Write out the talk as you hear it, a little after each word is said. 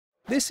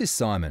This is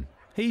Simon.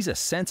 He's a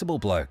sensible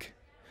bloke.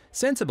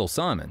 Sensible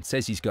Simon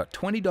says he's got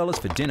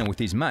 $20 for dinner with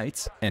his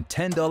mates and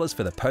 $10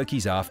 for the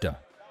pokies after.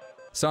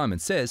 Simon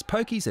says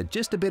pokies are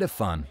just a bit of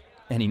fun,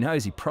 and he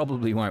knows he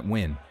probably won't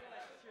win.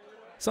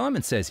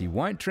 Simon says he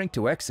won't drink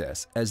to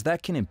excess as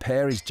that can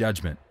impair his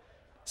judgment.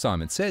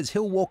 Simon says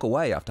he'll walk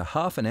away after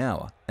half an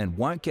hour and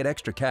won't get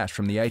extra cash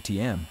from the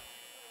ATM.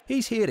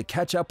 He's here to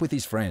catch up with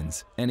his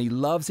friends, and he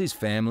loves his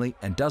family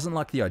and doesn't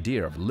like the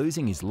idea of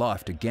losing his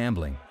life to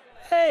gambling.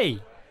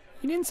 Hey,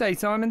 you didn't say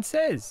Simon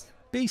says.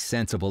 Be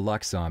sensible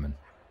like Simon.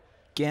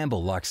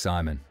 Gamble like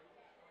Simon.